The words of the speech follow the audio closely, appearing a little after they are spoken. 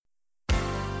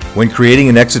When creating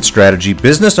an exit strategy,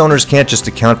 business owners can't just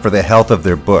account for the health of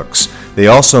their books. They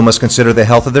also must consider the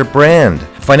health of their brand.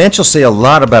 Financials say a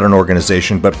lot about an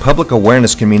organization, but public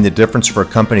awareness can mean the difference for a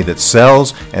company that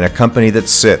sells and a company that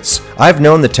sits. I've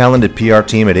known the talented PR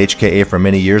team at HKA for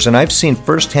many years, and I've seen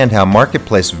firsthand how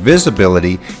marketplace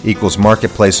visibility equals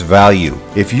marketplace value.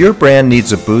 If your brand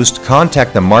needs a boost,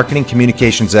 contact the marketing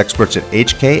communications experts at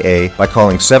HKA by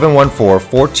calling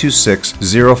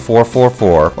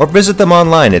 714-426-0444 or visit them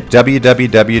online at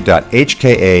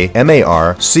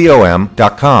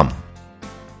www.hkamarcom.com.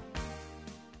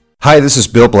 Hi, this is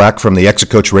Bill Black from the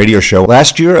Exit Coach Radio Show.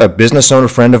 Last year, a business owner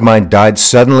friend of mine died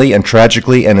suddenly and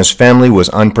tragically, and his family was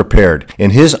unprepared.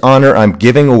 In his honor, I'm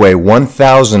giving away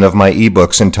 1,000 of my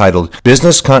ebooks entitled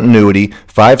Business Continuity,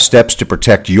 5 Steps to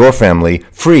Protect Your Family,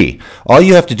 free. All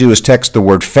you have to do is text the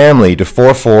word family to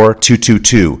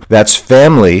 44222. That's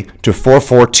family to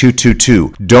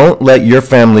 44222. Don't let your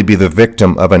family be the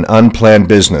victim of an unplanned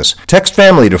business. Text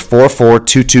family to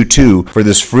 44222 for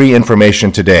this free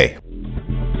information today.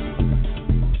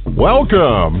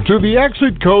 Welcome to the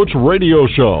Exit Coach Radio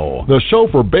Show, the show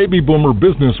for baby boomer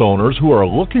business owners who are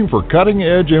looking for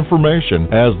cutting-edge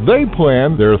information as they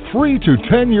plan their 3 to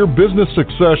 10-year business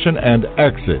succession and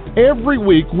exit. Every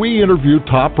week, we interview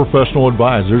top professional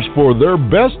advisors for their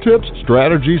best tips,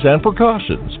 strategies, and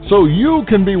precautions, so you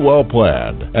can be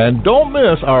well-planned. And don't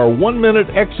miss our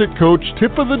 1-minute Exit Coach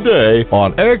tip of the day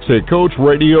on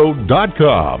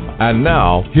ExitCoachRadio.com. And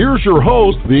now, here's your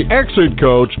host, the Exit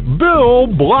Coach, Bill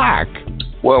Black.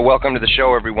 Well, welcome to the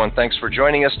show, everyone. Thanks for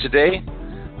joining us today.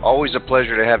 Always a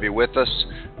pleasure to have you with us.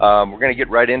 We're going to get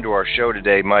right into our show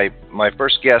today. My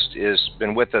first guest has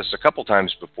been with us a couple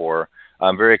times before.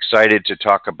 I'm very excited to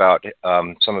talk about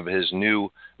some of his new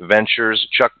ventures.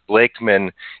 Chuck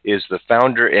Blakeman is the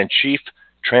founder and chief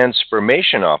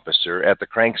transformation officer at the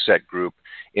Crankset Group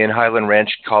in Highland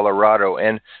Ranch, Colorado.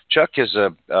 And Chuck is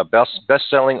a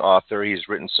best-selling author. He's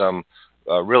written some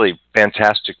really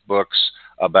fantastic books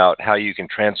about how you can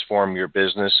transform your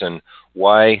business and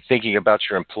why thinking about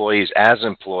your employees as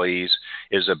employees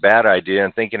is a bad idea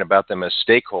and thinking about them as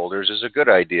stakeholders is a good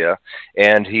idea.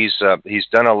 And he's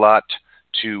done a lot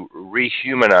to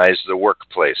rehumanize the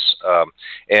workplace.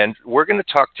 And we're going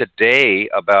to talk today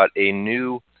about a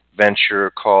new venture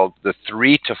called the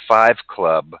 3 to 5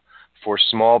 Club for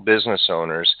small business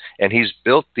owners. And he's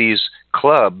built these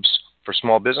clubs for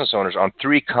small business owners on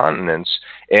 3 continents.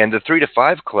 And the 3 to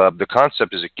 5 Club, the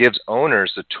concept is it gives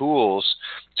owners the tools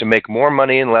to make more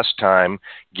money in less time,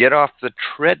 get off the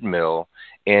treadmill,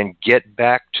 and get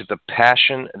back to the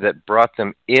passion that brought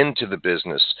them into the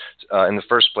business in the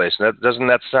first place. Doesn't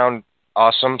that sound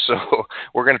awesome? So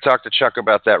we're going to talk to Chuck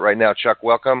about that right now. Chuck,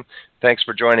 welcome. Thanks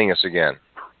for joining us again.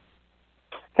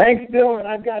 Thanks, Bill. And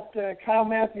I've got Kyle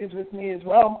Matthews with me as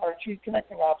well, our Chief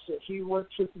Connecting Officer. He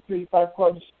works with the 3 to 5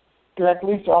 Clubs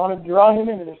directly, so I want to draw him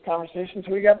into this conversation,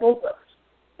 so we got both of us.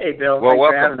 Hey, Bill. Well, thanks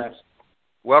welcome. for having us.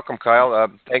 Welcome, Kyle.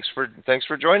 Thanks for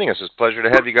joining us. It's a pleasure to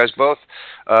have you guys both.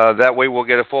 That way we'll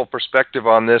get a full perspective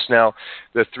on this. Now,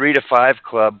 the 3 to 5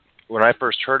 Club, when I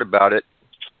first heard about it,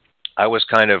 I was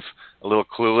kind of a little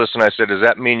clueless, and I said, does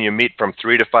that mean you meet from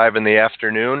 3 to 5 in the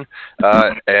afternoon?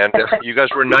 And you guys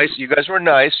were nice. You guys were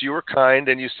nice. You were kind,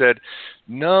 and you said,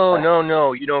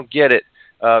 no, you don't get it.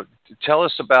 Tell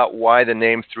us about why the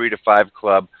name 3 to 5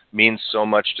 Club means so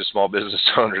much to small business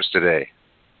owners today.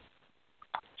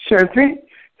 Sure. 3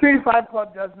 to 5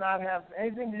 Club does not have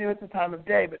anything to do with the time of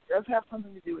day, but it does have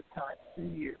something to do with time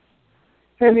in the year.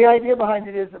 And the idea behind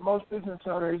it is that most business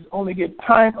owners only get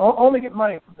money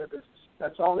from their business.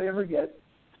 That's all they ever get.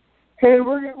 And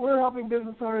we're helping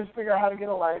business owners figure out how to get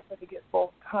a life and to get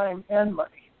both time and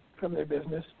money from their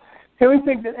business. And we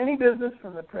think that any business,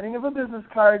 from the printing of a business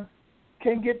card,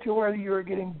 can get to where you are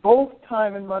getting both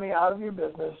time and money out of your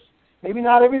business. Maybe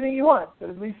not everything you want,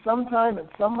 but at least some time and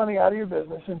some money out of your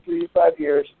business in 3 to 5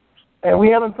 years. And we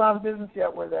haven't found a business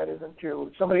yet where that isn't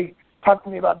true. Somebody talked to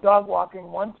me about dog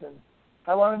walking once, and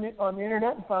I went on the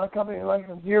internet and found a company that went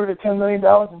from $0 to $10 million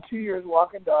in 2 years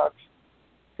walking dogs.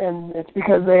 And it's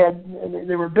because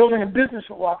they were building a business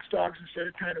that walks dogs instead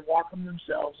of trying to walk them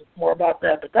themselves. It's more about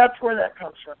that. But that's where that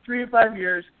comes from. 3 to 5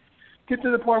 years. Get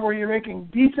to the point where you're making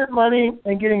decent money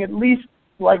and getting at least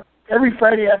like every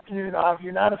Friday afternoon off.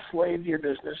 You're not a slave to your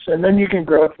business, and then you can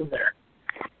grow from there.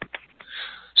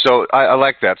 So I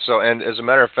like that. So, and as a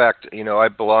matter of fact, I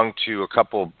belong to a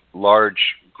couple large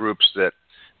groups that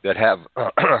that have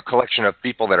a collection of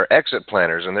people that are exit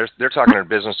planners, and they're talking to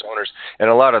business owners, and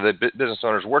a lot of the business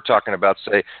owners we're talking about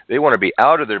say they want to be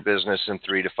out of their business in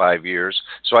 3 to 5 years.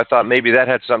 So I thought maybe that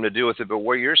had something to do with it. But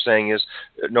what you're saying is,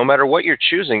 no matter what you're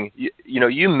choosing,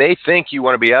 you may think you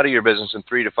want to be out of your business in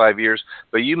 3 to 5 years,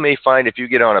 but you may find if you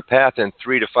get on a path in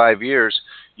 3 to 5 years,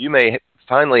 you may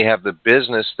finally have the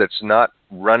business that's not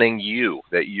running you,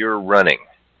 that you're running.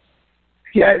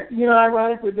 Yeah,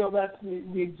 ironically, Bill, that's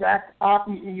the exact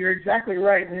opposite. You're exactly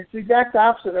right, and it's the exact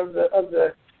opposite of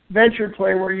the venture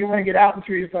play where you want to get out in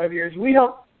 3 to 5 years. We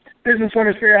help business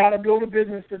owners figure out how to build a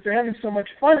business that they're having so much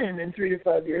fun in 3 to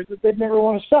 5 years that they'd never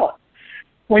want to sell it.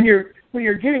 When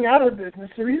you're getting out of the business,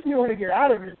 the reason you want to get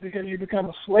out of it is because you become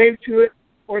a slave to it,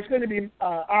 or it's going to be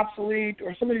obsolete,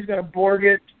 or somebody's going to borg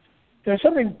it.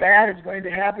 Something bad is going to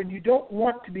happen. You don't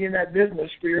want to be in that business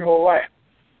for your whole life.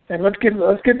 And let's get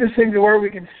this thing to where we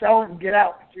can sell it and get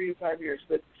out in 3 to 5 years.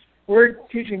 But we're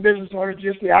teaching business owners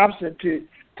just the opposite,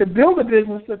 to build a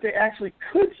business that they actually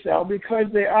could sell, because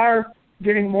they are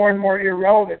getting more and more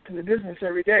irrelevant to the business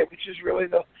every day, which is really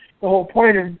the whole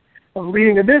point of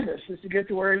leading a business, is to get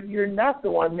to where you're not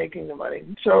the one making the money.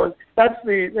 So that's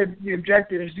the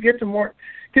objective, is to get them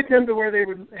to where they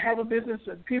would have a business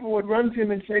that people would run to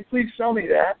them and say, please sell me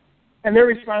that. And their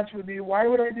response would be, why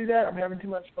would I do that? I'm having too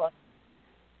much fun.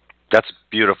 That's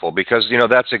beautiful, because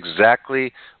that's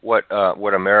exactly what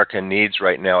America needs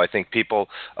right now. I think people.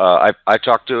 I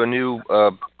talked to a new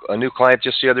client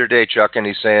just the other day, Chuck, and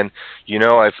he's saying,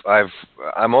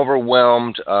 I'm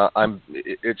overwhelmed.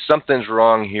 Something's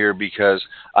wrong here, because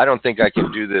I don't think I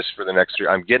can do this for the next year.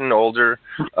 I'm getting older.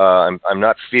 I'm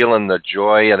not feeling the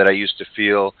joy that I used to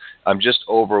feel. I'm just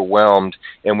overwhelmed.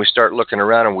 And we start looking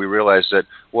around and we realize that,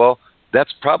 well,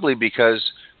 that's probably because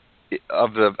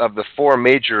of the 4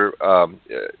 major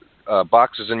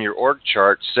boxes in your org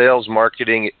chart: sales,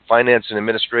 marketing, finance, and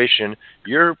administration.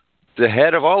 You're the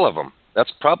head of all of them.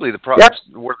 That's probably the problem.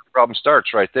 Yep. Where the problem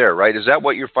starts, right there, right? Is that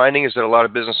what you're finding? Is that a lot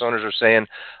of business owners are saying,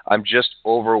 I'm just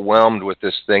overwhelmed with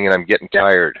this thing and I'm getting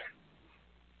tired?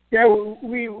 Yeah,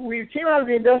 we came out of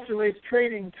the industrial age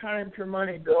trading time for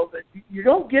money, Bill. But you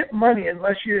don't get money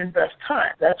unless you invest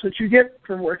time. That's what you get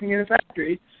from working in a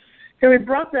factory. And we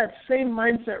brought that same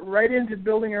mindset right into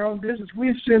building our own business. We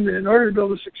assume that in order to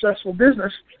build a successful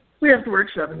business, we have to work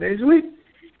 7 days a week.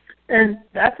 And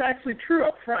that's actually true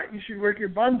up front. You should work your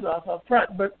buns off up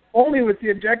front, but only with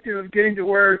the objective of getting to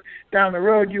where down the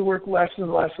road you work less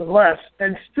and less and less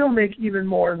and still make even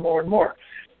more and more and more.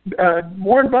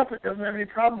 Warren Buffett doesn't have any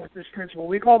problem with this principle.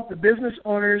 We call it the business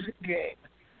owner's game.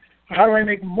 How do I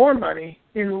make more money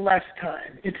in less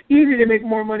time? It's easy to make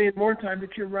more money in more time,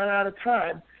 but you run out of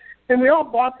time. And we all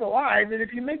bought the lie that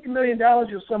if you make $1 million,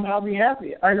 you'll somehow be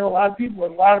happy. I know a lot of people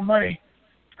with a lot of money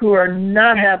who are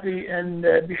not happy, and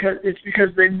because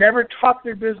they never taught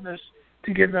their business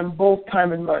to give them both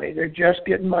time and money. They're just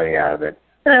getting money out of it.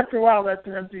 And after a while, that's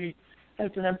an empty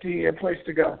place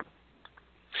to go.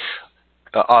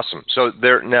 Awesome. So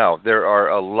there are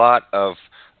a lot of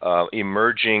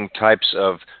emerging types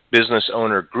of business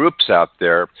owner groups out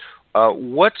there.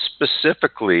 What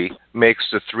specifically makes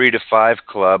the 3 to 5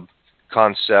 Club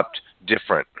concept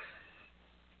different?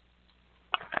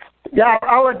 Yeah,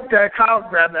 I'll let Kyle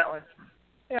grab that one.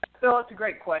 Yeah, Phil, it's a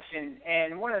great question.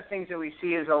 And one of the things that we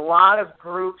see is a lot of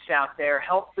groups out there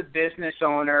help the business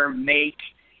owner make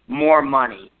more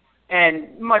money.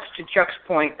 And much to Chuck's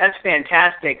point, that's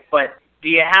fantastic, but do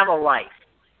you have a life?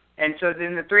 And so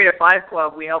in the 3 to 5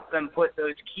 Club, we help them put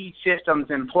those key systems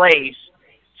in place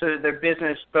so that their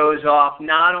business throws off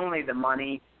not only the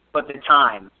money, but the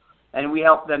time. And we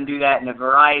help them do that in a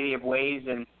variety of ways,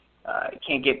 and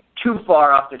can't get too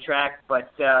far off the track,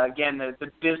 but again,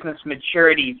 the business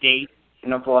maturity date, I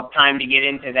don't know if we'll have time to get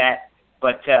into that,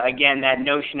 but again, that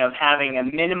notion of having a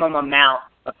minimum amount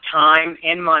of time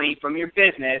and money from your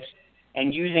business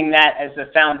and using that as the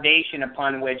foundation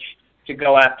upon which to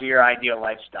go after your ideal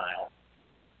lifestyle.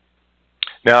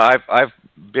 Now, I've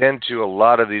been to a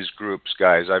lot of these groups,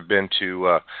 guys. I've been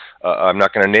to, I'm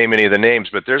not going to name any of the names,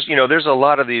 but there's a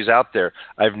lot of these out there.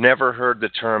 I've never heard the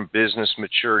term business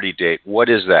maturity date. What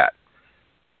is that?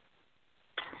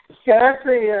 Yeah,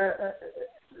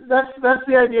 that's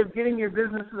the idea of getting your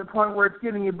business to the point where it's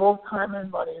giving you both time and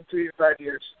money in 3 to 5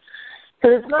 years.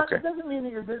 Because it's not. Okay. It doesn't mean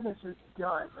that your business is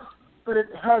done, but it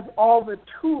has all the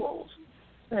tools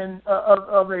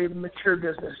of a mature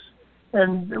business.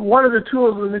 And one of the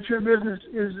tools of a mature business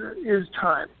is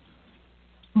time.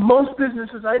 Most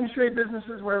businesses, I can show you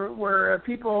businesses where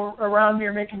people around me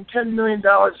are making $10 million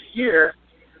a year,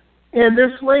 and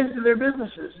they're slaves to their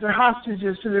businesses. They're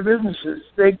hostages to their businesses.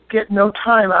 They get no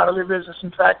time out of their business.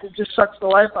 In fact, it just sucks the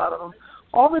life out of them.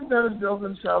 all they've done is build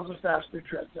themselves a faster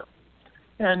treadmill.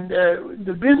 And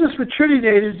the business maturity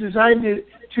date is designed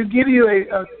to give you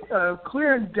a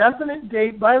clear and definite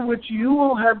date by which you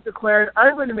will have declared,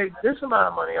 I'm going to make this amount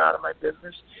of money out of my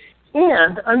business,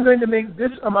 and I'm going to make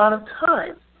this amount of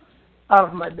time out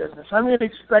of my business. I'm going to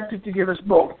expect it to give us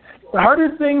both. The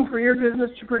hardest thing for your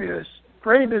business to produce,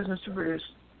 for any business to produce,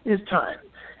 is time.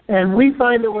 And we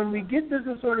find that when we get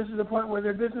business owners to the point where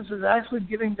their business is actually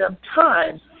giving them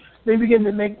time, they begin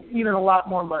to make even a lot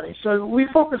more money. So we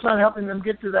focus on helping them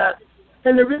get to that.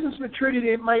 And their business maturity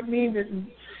date might mean that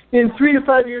in 3 to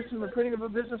 5 years from the printing of a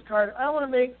business card, I want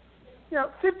to make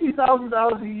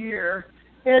 $50,000 a year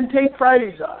and take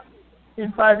Fridays off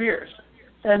in 5 years.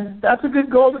 And that's a good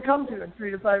goal to come to in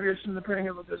 3 to 5 years from the printing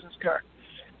of a business card.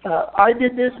 I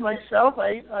did this myself.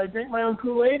 I drink my own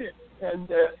Kool-Aid, and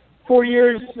 4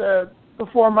 years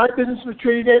before my business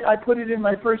maturity date, I put it in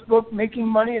my first book, Making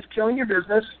Money is Killing Your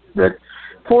Business, that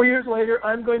 4 years later,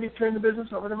 I'm going to turn the business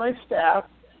over to my staff,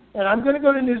 and I'm going to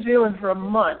go to New Zealand for a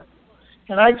month.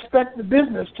 And I expect the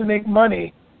business to make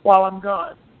money while I'm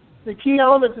gone. The key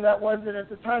element to that was that at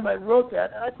the time I wrote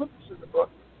that, and I put this in the book,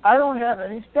 I don't have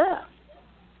any staff.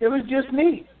 It was just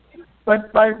me.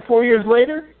 But by 4 years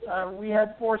later, we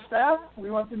had 4 staff.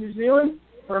 We went to New Zealand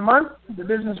for a month. The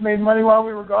business made money while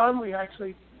we were gone.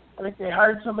 I think they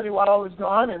hired somebody while I was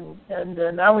gone,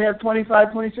 and now we have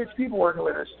 25, 26 people working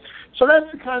with us. So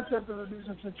that's the concept of a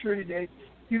business maturity date.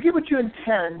 You get what you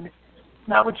intend,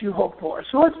 not what you hope for.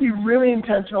 So let's be really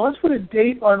intentional. Let's put a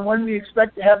date on when we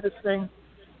expect to have this thing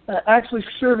actually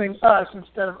serving us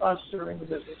instead of us serving the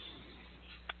business.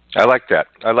 I like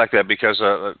that. Because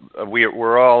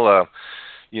we're all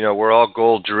we're all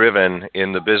goal driven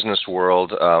in the business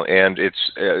world, and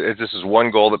this is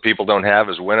one goal that people don't have,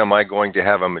 is when am I going to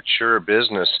have a mature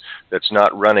business that's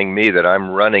not running me, that I'm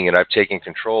running and I've taken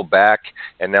control back,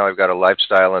 and now I've got a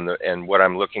lifestyle and what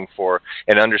I'm looking for,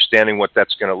 and understanding what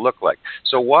that's going to look like.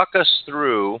 So walk us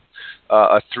through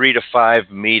a 3 to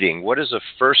 5 meeting. What does a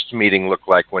first meeting look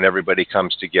like when everybody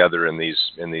comes together in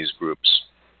these groups?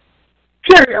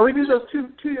 Sure, yeah, we do those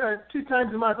two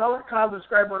times a month. I'll let Kyle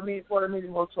describe what a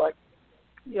meeting looks like.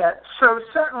 Yeah, so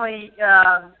certainly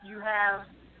you have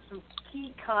some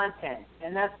key content,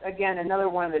 and that's, again, another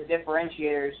one of the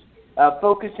differentiators,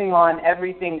 focusing on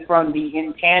everything from the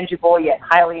intangible yet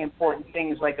highly important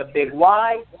things like a big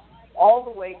why, all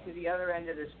the way to the other end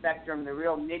of the spectrum, the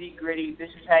real nitty-gritty, this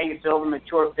is how you build a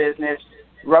mature business,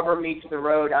 rubber meets the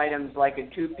road items like a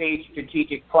 2-page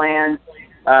strategic plan,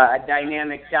 a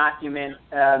dynamic document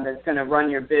that's going to run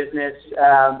your business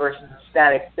versus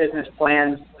static business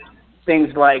plans, things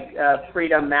like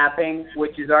freedom mapping,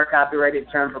 which is our copyrighted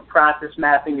term for process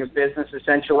mapping your business,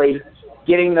 essentially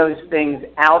getting those things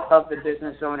out of the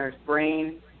business owner's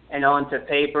brain and onto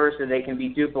paper so they can be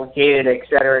duplicated, et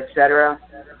cetera, et cetera.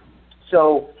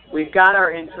 So we've got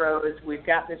our intros, we've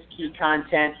got this key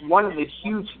content. One of the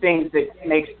huge things that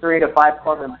makes 3 to 5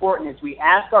 Club important is we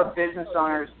ask our business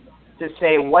owners to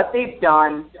say what they've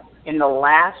done in the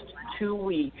last 2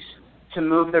 weeks to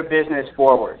move their business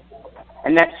forward.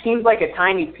 And that seems like a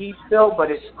tiny piece, Bill,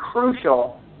 but it's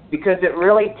crucial because it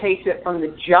really takes it from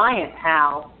the giant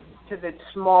how to the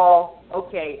small,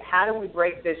 okay, how do we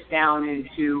break this down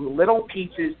into little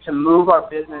pieces to move our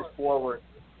business forward?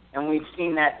 And we've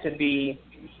seen that to be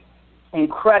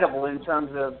incredible in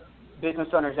terms of business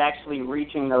owners actually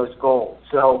reaching those goals.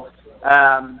 So,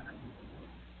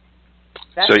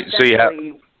 So you have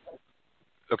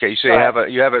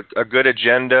you have a good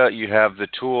agenda, you have the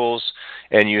tools,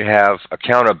 and you have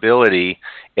accountability,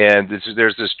 and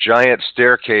there's this giant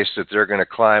staircase that they're going to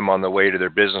climb on the way to their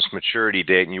business maturity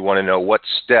date, and you want to know what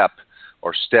step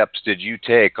or steps did you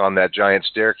take on that giant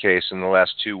staircase in the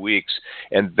last 2 weeks,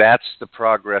 and that's the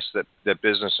progress that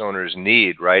business owners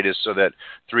need, right? Is so that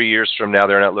 3 years from now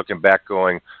they're not looking back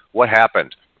going, what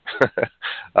happened?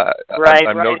 Right.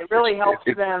 It really helps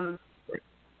them.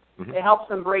 It helps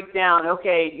them break down,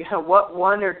 okay, what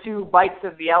 1 or 2 bites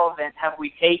of the elephant have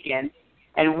we taken?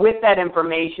 And with that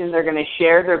information, they're going to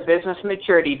share their business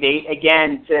maturity date,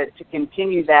 again, to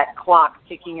continue that clock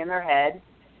ticking in their head.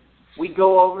 We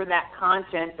go over that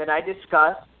content that I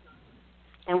discussed.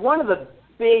 And one of the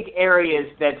big areas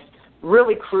that's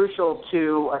really crucial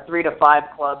to a 3 to 5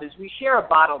 Club is we share a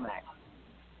bottleneck.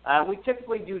 We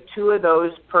typically do 2 of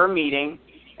those per meeting.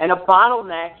 And a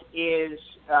bottleneck is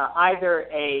either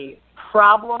a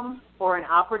problem or an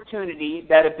opportunity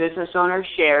that a business owner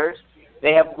shares.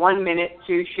 They have 1 minute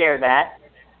to share that.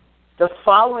 The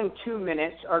following 2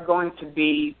 minutes are going to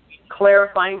be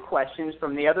clarifying questions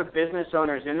from the other business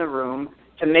owners in the room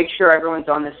to make sure everyone's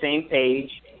on the same page.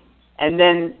 And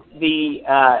then the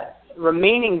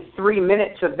remaining 3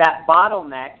 minutes of that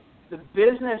bottleneck, the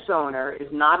business owner is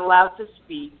not allowed to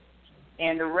speak,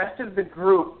 and the rest of the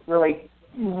group really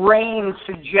rain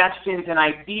suggestions and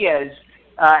ideas,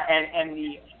 and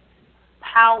the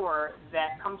power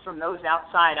that comes from those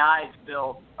outside eyes,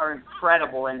 Bill, are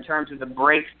incredible in terms of the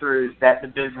breakthroughs that the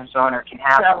business owner can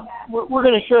have. Yeah, we're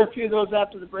going to share a few of those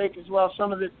after the break as well.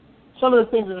 Some of the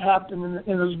things that happen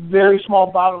in those very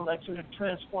small bottlenecks that have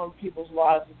transformed people's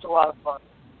lives. It's a lot of fun.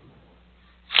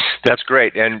 That's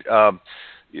great, and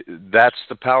that's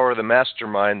the power of the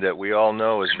mastermind that we all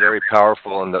know is very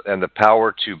powerful, and the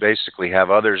power to basically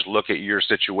have others look at your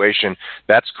situation.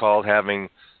 That's called having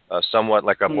somewhat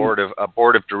like a board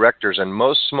of directors, and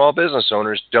most small business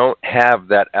owners don't have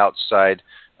that outside.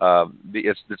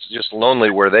 It's just lonely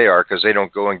where they are because they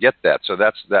don't go and get that. So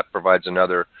that provides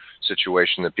another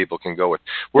situation that people can go with.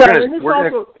 Go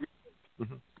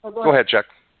ahead, Chuck.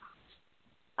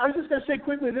 I was just going to say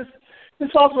quickly, this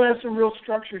also has some real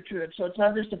structure to it. So it's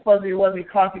not just a fuzzy-wuzzy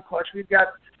coffee clutch. We've got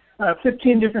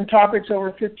 15 different topics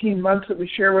over 15 months that we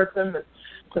share with them.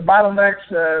 The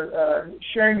bottlenecks,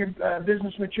 sharing your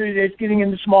business maturity dates, getting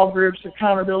into small groups,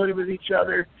 accountability with each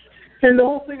other. And the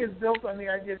whole thing is built on the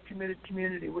idea of committed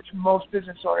community, which most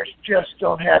business owners just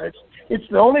don't have. It's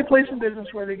the only place in business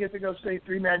where they get to go say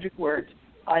 3 magic words: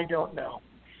 I don't know.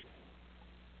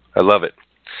 I love it.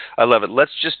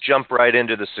 Let's just jump right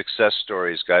into the success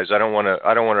stories, guys. I don't want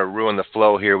to ruin the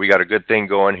flow here. We got a good thing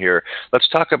going here. Let's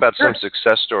talk about some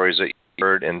success stories that you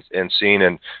heard and seen,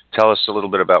 and tell us a little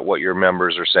bit about what your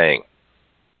members are saying.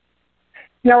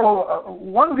 Yeah, well,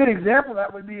 one good example of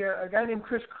that would be a guy named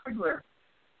Chris Krigler,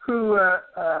 who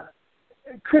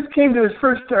Chris came to his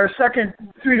first or second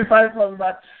 3 to 5 club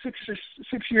about six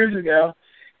years ago,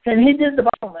 and he did the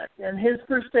bottleneck. And his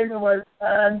first statement was,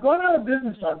 "I'm going out of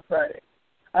business on Friday.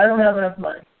 I don't have enough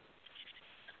money."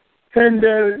 And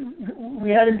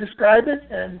we had him describe it,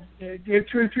 and gave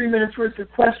 2 or 3 minutes worth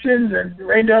of questions, and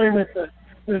rained on him with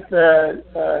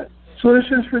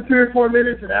solutions for 3 or 4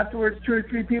 minutes, and afterwards 2 or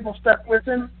 3 people stuck with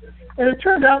him. And it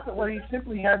turned out that what he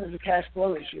simply had was a cash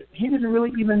flow issue. He didn't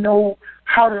really even know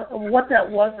what that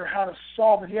was or how to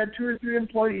solve it. He had 2 or 3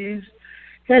 employees,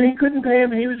 and he couldn't pay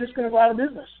them, and he was just going to go out of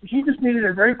business. He just needed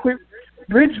a very quick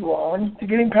bridge loan to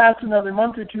get him past another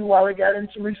month or 2 while he got in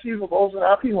some receivables, and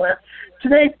off he went.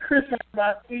 Today, Chris has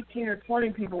about 18 or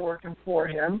 20 people working for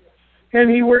him, and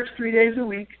he works 3 days a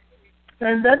week,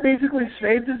 and that basically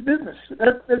saved his business.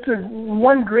 That's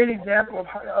one great example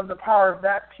of the power of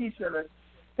that piece of it.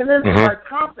 And then for our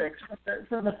topics,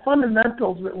 for the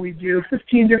fundamentals that we do,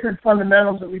 15 different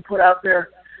fundamentals that we put out there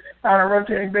on a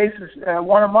rotating basis,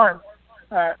 one a month.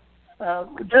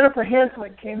 Jennifer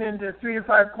Hanslick came into 3 to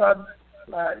 5 Club.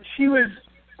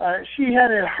 She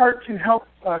had a heart to help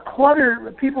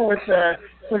clutter people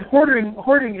with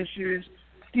hoarding issues,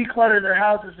 declutter their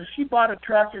houses. So she bought a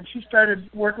truck and she started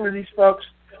working with these folks,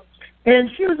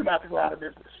 and she was about to go out of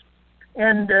business.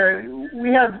 And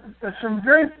we have some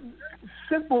very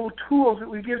simple tools that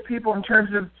we give people in terms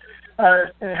of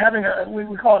having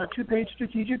we call it a 2-page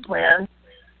strategic plan,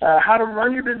 how to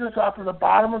run your business off of the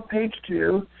bottom of page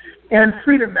 2, and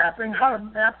freedom mapping, how to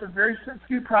map the very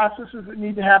few processes that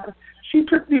need to happen. She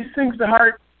took these things to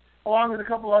heart along with a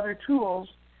couple other tools,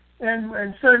 and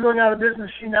instead of going out of business,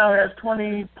 she now has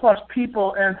 20 plus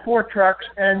people and 4 trucks,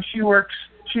 and she's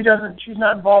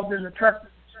not involved in the truck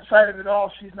side of it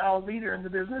all. She's now a leader in the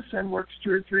business and works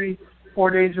 2 or 3, 4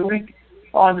 days a week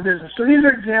on the business. So these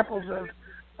are examples of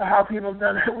how people have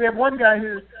done it. We have one guy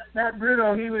Matt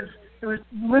Bruno, it was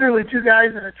literally 2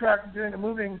 guys in a truck doing a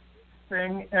moving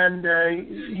thing, and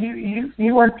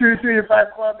he went through 3 to 5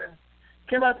 Club and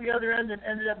came out the other end and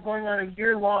ended up going on a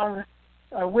year-long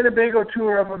Winnebago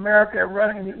tour of America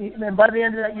running. And by the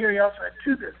end of that year, he also had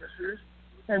 2 businesses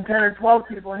and 10 or 12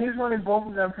 people, and he's running both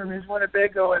of them from his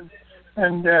Winnebago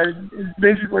and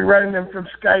basically running them from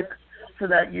Skype for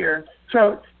that year.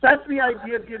 So that's the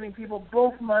idea of giving people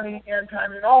both money and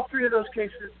time. In all 3 of those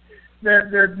cases,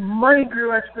 their money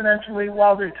grew exponentially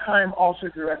while their time also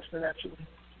grew exponentially.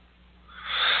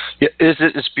 Yeah,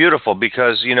 it's beautiful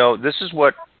because, this is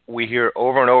what we hear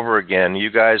over and over again, you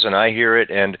guys and I hear it,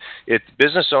 and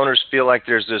business owners feel like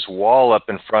there's this wall up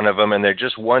in front of them, and they're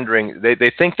just wondering,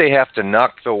 they think they have to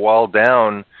knock the wall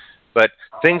down, but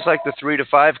things like the 3 to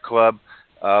 5 Club,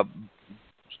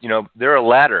 they're a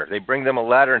ladder. They bring them a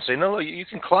ladder and say, no, you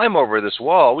can climb over this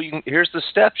wall. Here's the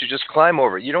steps. You just climb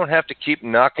over it. You don't have to keep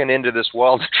knocking into this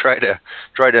wall to try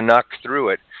to knock through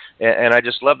it. And I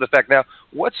just love the fact. Now,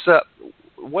 what's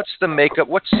the makeup?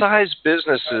 What size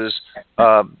businesses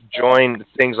join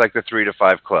things like the 3 to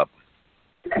 5 Club?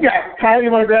 Yeah, Kyle, you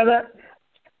want to grab that?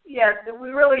 Yeah,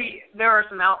 there are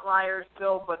some outliers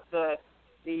still, but the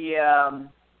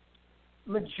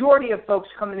majority of folks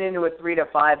coming into a 3 to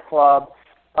 5 club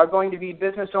are going to be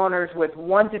business owners with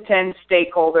 1 to 10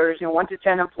 stakeholders, 1 to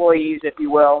 10 employees, if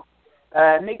you will,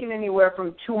 making anywhere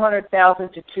from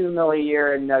 $200,000 to $2 million a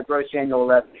year in gross annual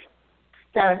revenue.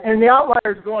 Yeah, and the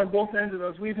outliers go on both ends of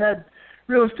those. We've had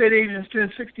real estate agents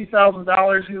doing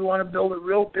 $60,000 who want to build a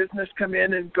real business come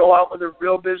in and go out with a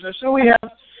real business. So we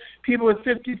have people with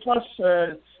 50-plus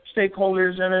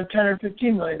stakeholders and a $10 or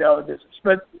 $15 million business.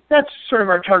 But that's sort of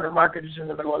our target market is in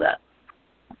the middle of that.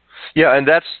 Yeah, and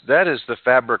that is the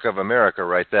fabric of America,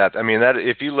 right? That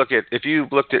if you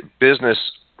looked at business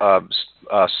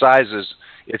sizes,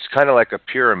 it's kind of like a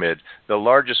pyramid. The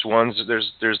largest ones,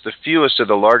 there's the fewest of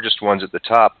the largest ones at the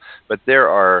top, but there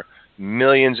are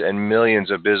millions and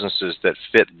millions of businesses that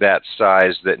fit that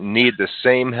size that need the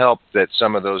same help that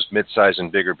some of those mid-size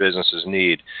and bigger businesses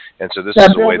need. And so this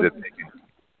is a way that they can.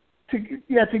 To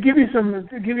give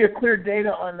you a clear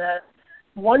data on that,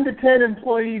 1 to 10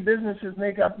 employee businesses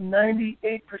make up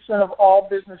 98% of all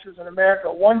businesses in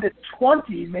America. 1 to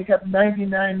 20 make up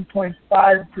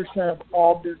 99.5% of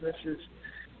all businesses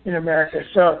in America.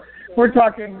 So we're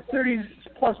talking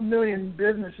 30-plus million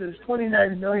businesses,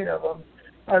 29 million of them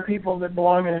are people that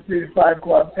belong in a 3 to 5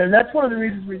 club. And that's one of the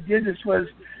reasons we did this was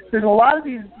there's a lot of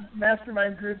these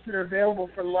mastermind groups that are available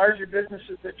for larger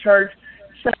businesses that charge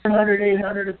 $700,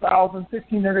 $800, $1,000,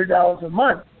 $1,500 a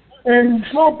month. And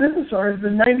small business owners, the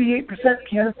 98%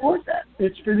 can't afford that.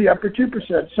 It's for the upper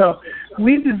 2%. So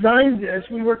we designed this.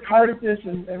 We worked hard at this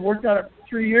and worked on it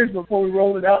 3 years before we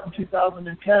rolled it out in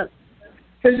 2010.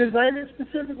 And designed it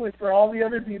specifically for all the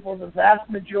other people, the vast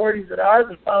majority that are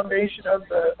the foundation of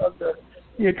the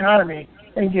economy,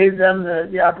 and gave them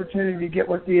the opportunity to get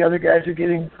what the other guys are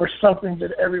getting for something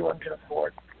that everyone can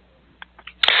afford.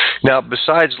 Now,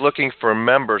 besides looking for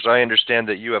members, I understand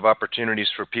that you have opportunities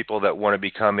for people that want to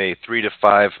become a 3 to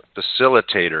 5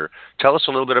 facilitator. Tell us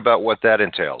a little bit about what that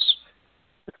entails.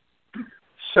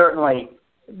 Certainly.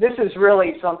 This is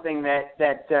really something that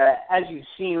as you've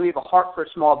seen, we have a heart for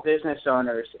small business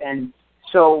owners. And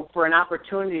so for an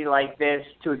opportunity like this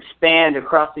to expand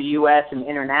across the U.S. and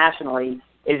internationally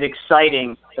is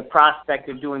exciting, the prospect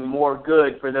of doing more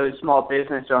good for those small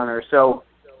business owners. So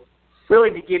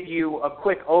really to give you a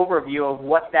quick overview of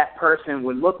what that person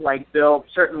would look like, Bill,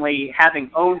 certainly having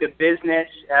owned a business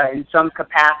in some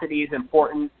capacity is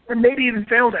important. And maybe even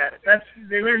failed at it.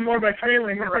 They learn more by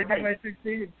failing than they might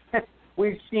succeed.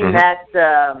 We've seen that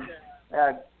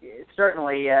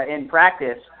certainly in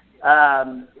practice.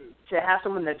 To have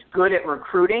someone that's good at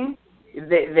recruiting,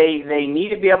 they need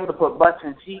to be able to put butts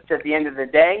in seats at the end of the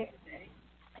day.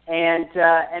 And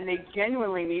they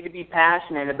genuinely need to be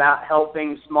passionate about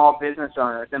helping small business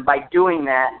owners. And by doing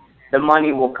that, the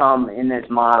money will come in this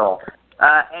model.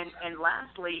 And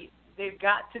lastly, they've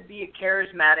got to be a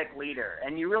charismatic leader.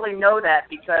 And you really know that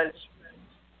because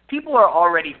people are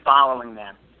already following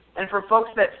them. And for folks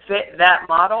that fit that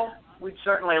model, we'd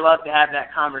certainly love to have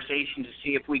that conversation to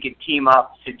see if we could team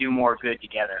up to do more good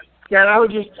together. Yeah, and I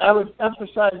would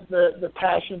emphasize the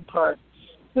passion part.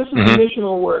 This is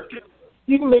missional work.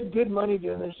 You can make good money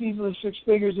doing this, easily 6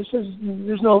 figures.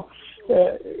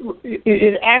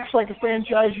 It acts like a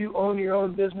franchise. You own your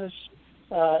own business,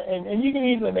 and you can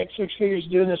easily make 6 figures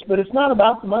doing this. But it's not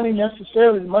about the money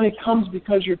necessarily. The money comes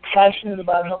because you're passionate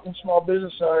about helping small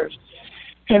business owners,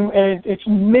 and it's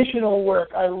missional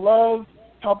work. I love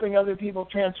helping other people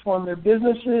transform their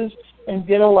businesses and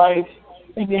get a life.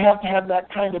 And you have to have that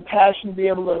kind of passion to be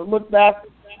able to look back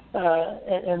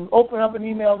and open up an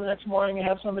email the next morning and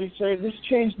have somebody say, "This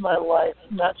changed my life,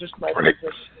 not just my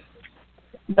business."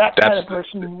 That's kind of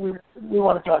person, we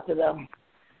want to talk to them.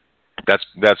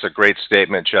 That's a great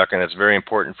statement, Chuck, and it's very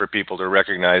important for people to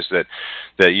recognize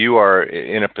that you are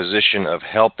in a position of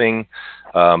helping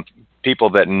people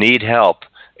that need help.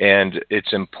 And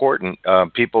it's important.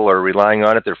 People are relying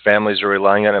on it. Their families are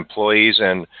relying on it, employees,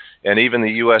 and even the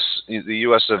United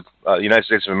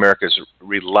States of America is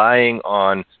relying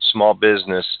on small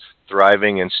business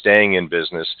thriving and staying in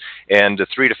business. And the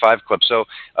 3 to 5 Club. So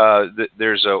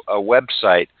there's a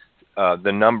website,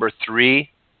 the number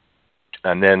 3,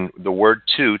 and then the word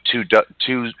 2,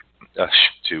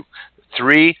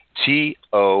 3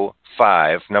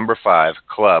 TO5 number 5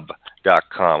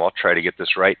 club.com. I'll try to get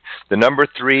this right. The number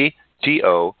 3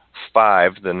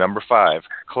 TO5 the number 5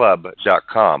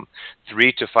 club.com.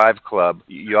 3 to 5 Club.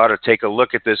 You ought to take a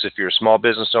look at this if you're a small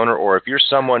business owner, or if you're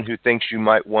someone who thinks you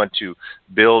might want to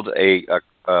build a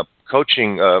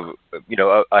coaching,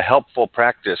 a helpful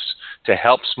practice to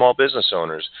help small business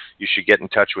owners, you should get in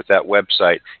touch with that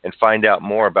website and find out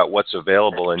more about what's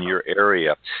available in your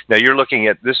area. Now, you're looking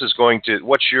at,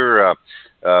 what's your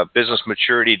business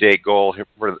maturity date goal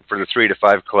for the 3 to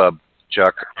 5 Club,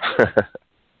 Chuck?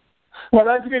 Well,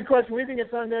 that's a good question. We think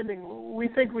it's unending. We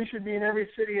think we should be in every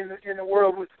city in the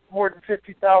world with more than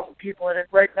 50,000 people in it.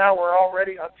 Right now, we're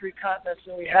already on 3 continents,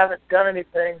 and we haven't done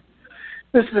anything.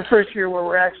 This is the first year where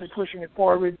we're actually pushing it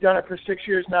forward. We've done it for 6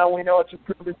 years now. We know it's a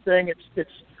proven thing.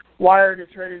 It's wired.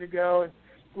 It's ready to go. And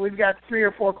we've got 3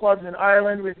 or 4 clubs in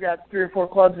Ireland. We've got 3 or 4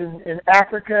 clubs in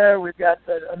Africa. We've got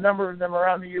a number of them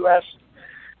around the U.S.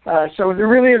 So there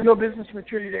really is no business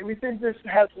maturity date. We think this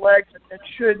has legs and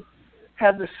should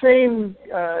have the same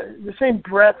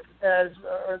breadth as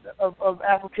of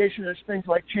application as things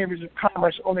like chambers of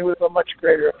commerce, only with a much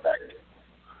greater effect.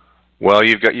 Well,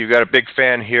 you've got a big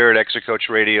fan here at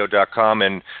ExitCoachRadio.com,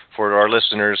 and for our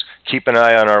listeners, keep an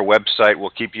eye on our website.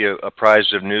 We'll keep you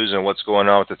apprised of news and what's going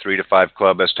on with the 3 to 5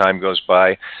 Club as time goes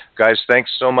by. Guys, thanks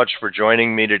so much for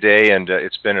joining me today, and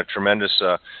it's been a tremendous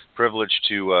privilege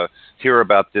to hear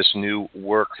about this new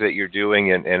work that you're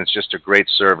doing, and it's just a great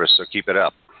service, so keep it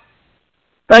up.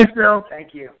 Thanks, Bill.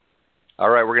 Thank you. All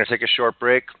right, we're going to take a short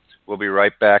break. We'll be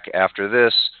right back after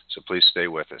this, so please stay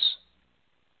with us.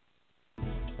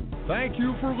 Thank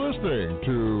you for listening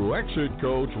to Exit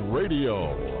Coach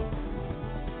Radio.